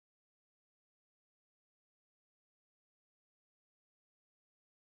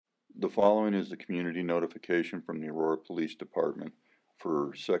The following is the community notification from the Aurora Police Department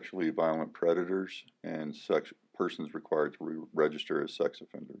for sexually violent predators and persons required to register as sex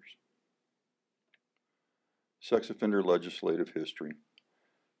offenders. Sex offender legislative history.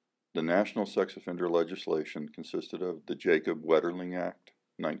 The national sex offender legislation consisted of the Jacob Wetterling Act,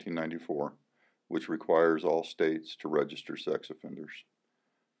 1994, which requires all states to register sex offenders.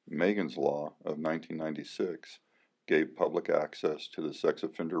 Megan's Law of 1996 gave public access to the sex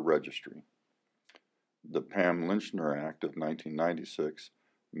offender registry. The Pam Lynchner Act of 1996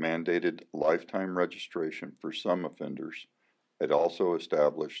 mandated lifetime registration for some offenders. It also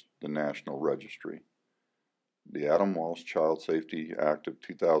established the National Registry. The Adam Walsh Child Safety Act of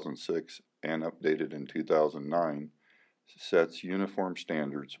 2006 and updated in 2009 sets uniform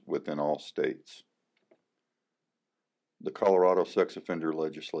standards within all states. The Colorado sex offender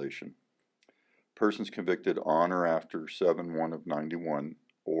legislation. Persons convicted on or after 7/1 of 91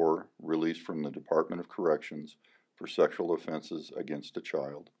 or released from the Department of Corrections for sexual offenses against a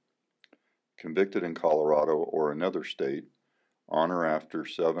child. Convicted in Colorado or another state on or after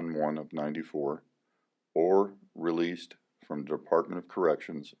 7/1 of 94 or released from the Department of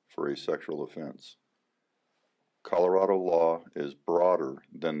Corrections for a sexual offense. Colorado law is broader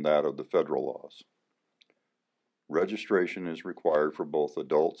than that of the federal laws. Registration is required for both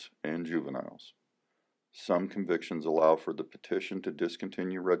adults and juveniles. Some convictions allow for the petition to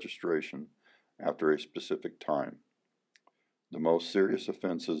discontinue registration after a specific time. The most serious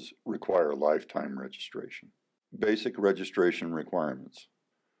offenses require lifetime registration. Basic registration requirements.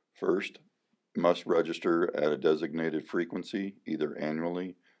 First, must register at a designated frequency, either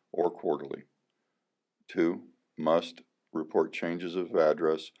annually or quarterly. 2. Must report changes of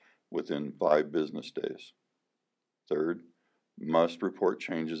address within 5 business days. 3rd, must report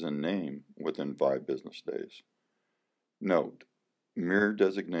changes in name within 5 business days. Note, mere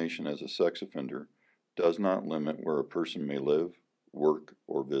designation as a sex offender does not limit where a person may live, work,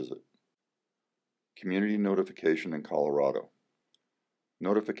 or visit. Community notification in Colorado.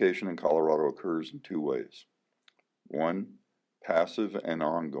 Notification in Colorado occurs in 2 ways. 1. Passive and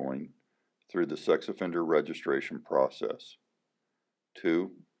ongoing through the sex offender registration process.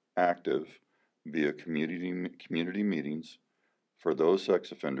 2. Active via community meetings for those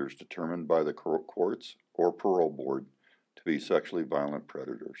sex offenders determined by the courts or parole board to be sexually violent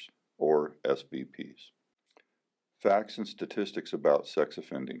predators, or SVPs. Facts and statistics about sex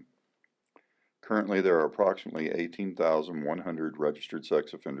offending. Currently, there are approximately 18,100 registered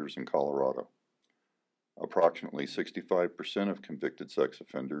sex offenders in Colorado. Approximately 65% of convicted sex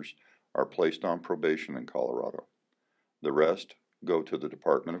offenders are placed on probation in Colorado. The rest go to the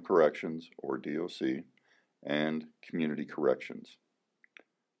Department of Corrections, or DOC, and community corrections.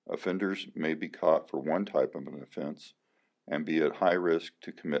 Offenders may be caught for one type of an offense and be at high risk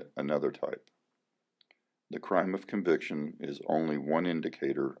to commit another type. The crime of conviction is only one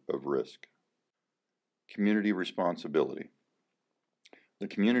indicator of risk. Community responsibility. The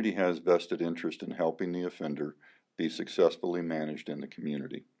community has vested interest in helping the offender be successfully managed in the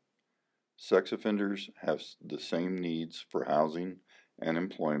community. Sex offenders have the same needs for housing and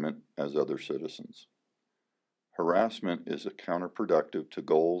employment as other citizens. Harassment is counterproductive to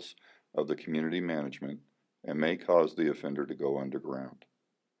goals of the community management and may cause the offender to go underground.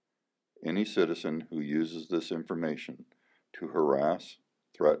 Any citizen who uses this information to harass,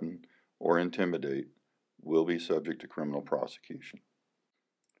 threaten, or intimidate will be subject to criminal prosecution.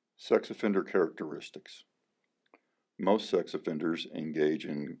 Sex offender characteristics. Most sex offenders engage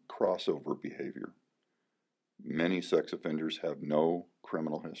in crossover behavior. Many sex offenders have no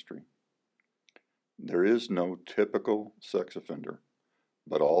criminal history. There is no typical sex offender,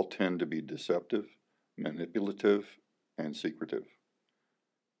 but all tend to be deceptive, manipulative, and secretive.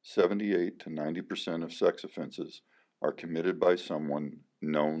 78 to 90% of sex offenses are committed by someone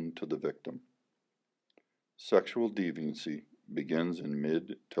known to the victim. Sexual deviancy begins in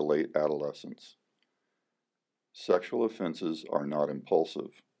mid to late adolescence. Sexual offenses are not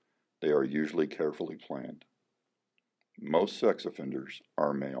impulsive. They are usually carefully planned. Most sex offenders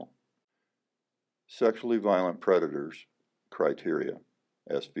are male. Sexually violent predators criteria,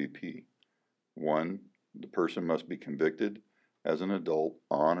 SVP. 1. The person must be convicted as an adult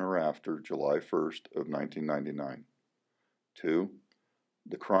on or after July 1st of 1999. 2.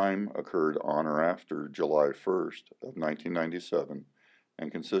 The crime occurred on or after July 1st of 1997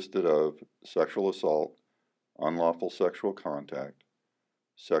 and consisted of sexual assault, unlawful sexual contact,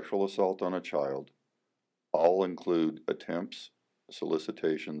 sexual assault on a child. All include attempts,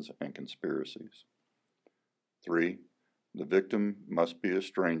 solicitations, and conspiracies. 3. The victim must be a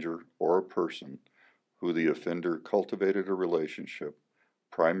stranger or a person who the offender cultivated a relationship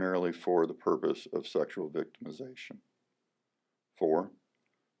primarily for the purpose of sexual victimization. 4.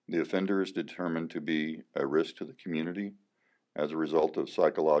 The offender is determined to be a risk to the community as a result of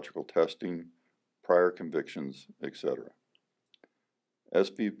psychological testing, prior convictions, etc.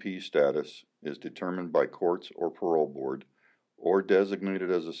 SVP status is determined by courts or parole board or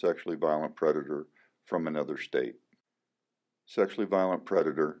designated as a sexually violent predator from another state. Sexually violent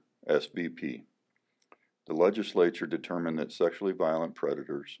predator, SVP. The legislature determined that sexually violent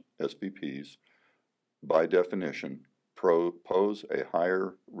predators, SVPs, by definition, pose a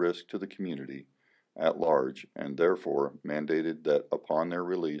higher risk to the community at large and therefore mandated that upon their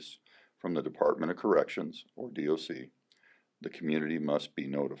release from the Department of Corrections, or DOC, the community must be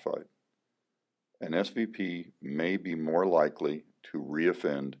notified. An SVP may be more likely to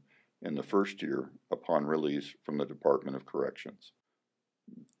reoffend in the first year upon release from the Department of Corrections.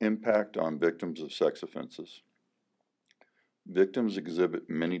 Impact on victims of sex offenses. Victims exhibit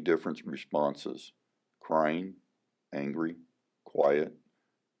many different responses: crying, angry, quiet,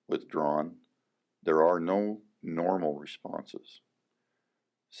 withdrawn. There are no normal responses.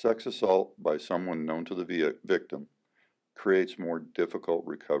 Sex assault by someone known to the victim creates more difficult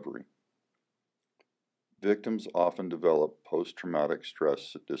recovery. Victims often develop post-traumatic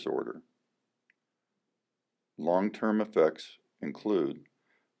stress disorder. Long-term effects include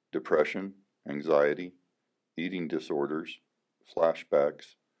depression, anxiety, eating disorders,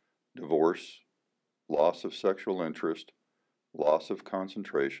 flashbacks, divorce, loss of sexual interest, loss of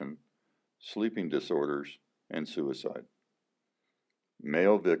concentration, sleeping disorders, and suicide.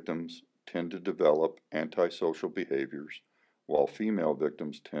 Male victims tend to develop antisocial behaviors, while female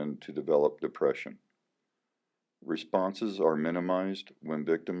victims tend to develop depression. Responses are minimized when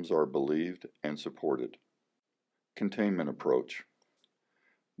victims are believed and supported. Containment approach.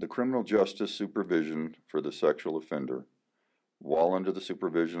 The criminal justice supervision for the sexual offender. While under the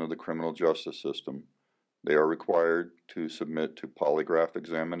supervision of the criminal justice system, they are required to submit to polygraph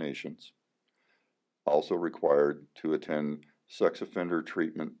examinations, also required to attend sex offender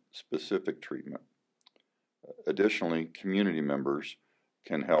treatment, specific treatment. Additionally, community members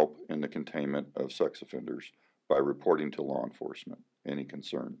can help in the containment of sex offenders by reporting to law enforcement any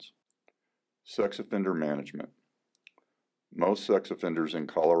concerns. Sex offender management. Most sex offenders in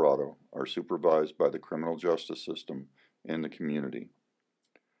Colorado are supervised by the criminal justice system in the community.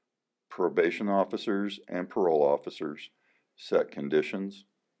 Probation officers and parole officers set conditions,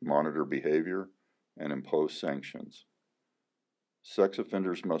 monitor behavior, and impose sanctions. Sex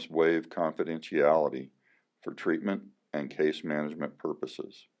offenders must waive confidentiality for treatment and case management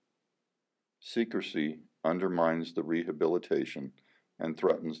purposes. Secrecy undermines the rehabilitation and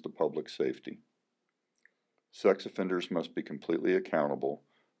threatens the public safety. Sex offenders must be completely accountable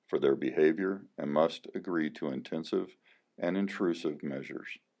for their behavior and must agree to intensive and intrusive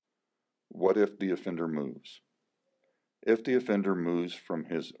measures. What if the offender moves? If the offender moves from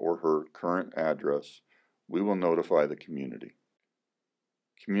his or her current address, we will notify the community.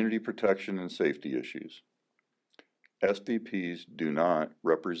 Community protection and safety issues. SVPs do not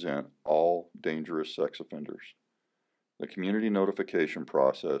represent all dangerous sex offenders. The community notification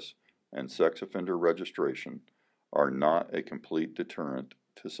process and sex offender registration are not a complete deterrent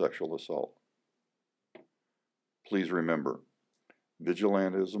to sexual assault. Please remember,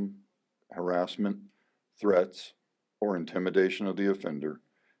 vigilantism, harassment, threats, or intimidation of the offender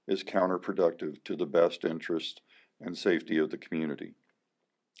is counterproductive to the best interest and safety of the community.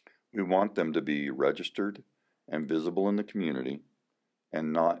 We want them to be registered and visible in the community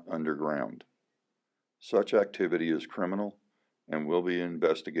and not underground. Such activity is criminal and will be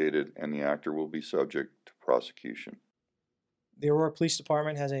investigated, and the actor will be subject to prosecution. The Aurora Police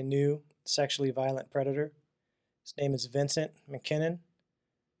Department has a new sexually violent predator. His name is Vincent McKinnon.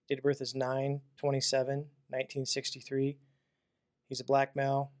 Date of birth is 9/27/1963. He's a black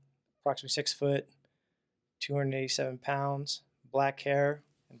male, approximately 6 foot, 287 pounds, black hair,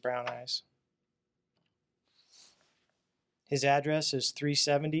 and brown eyes. His address is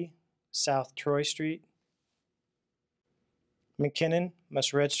 370 South Troy Street. McKinnon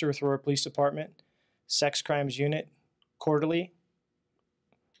must register with Aurora Police Department, Sex Crimes Unit, quarterly,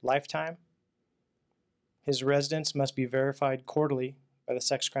 lifetime. His residence must be verified quarterly by the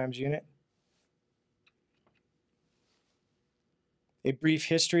Sex Crimes Unit. A brief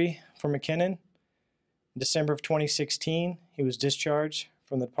history for McKinnon. In December of 2016, he was discharged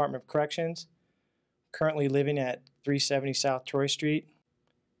from the Department of Corrections, currently living at 370 South Troy Street.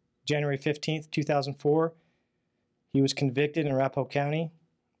 January 15th, 2004, he was convicted in Arapahoe County,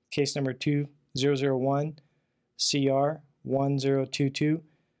 case number 2001 CR 1022,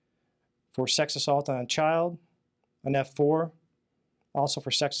 for sex assault on a child, an F4, Also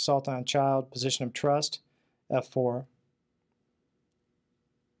for sex assault on a child, position of trust, F4.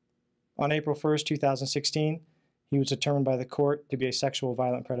 On April 1st, 2016, he was determined by the court to be a sexual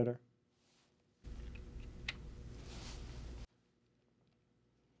violent predator.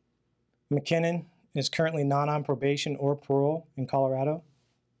 McKinnon is currently not on probation or parole in Colorado.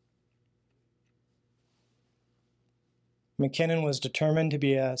 McKinnon was determined to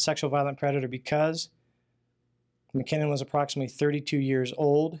be a sexual violent predator because McKinnon was approximately 32 years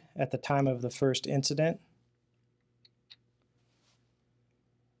old at the time of the first incident.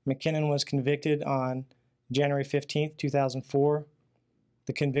 McKinnon was convicted on January 15, 2004.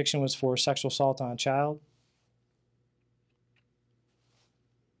 The conviction was for sexual assault on a child.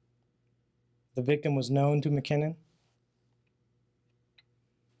 The victim was known to McKinnon.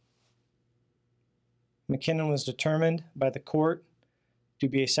 McKinnon was determined by the court to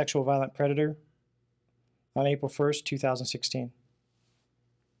be a sexual violent predator on April 1st, 2016.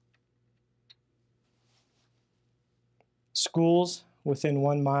 Schools within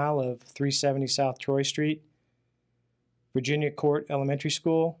 1 mile of 370 South Troy Street: Virginia Court Elementary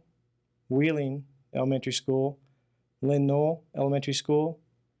School, Wheeling Elementary School, Lynn Knoll Elementary School,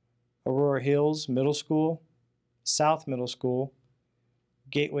 Aurora Hills Middle School, South Middle School,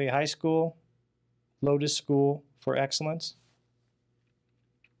 Gateway High School, Lotus School for Excellence.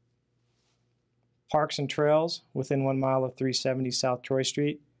 Parks and trails within 1 mile of 370 South Troy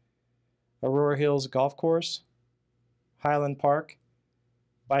Street: Aurora Hills Golf Course, Highland Park,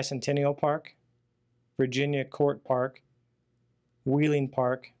 Bicentennial Park, Virginia Court Park, Wheeling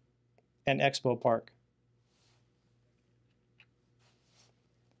Park, and Expo Park.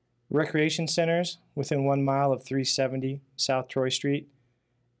 Recreation centers within 1 mile of 370 South Troy Street: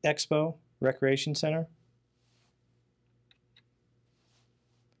 Expo Recreation Center.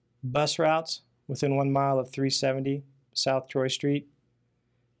 Bus routes within 1 mile of 370 South Troy Street: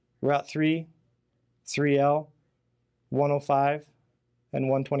 Route 3, 3L, 105, and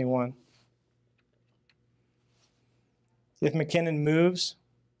 121. If McKinnon moves,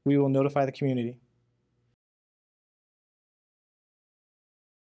 we will notify the community.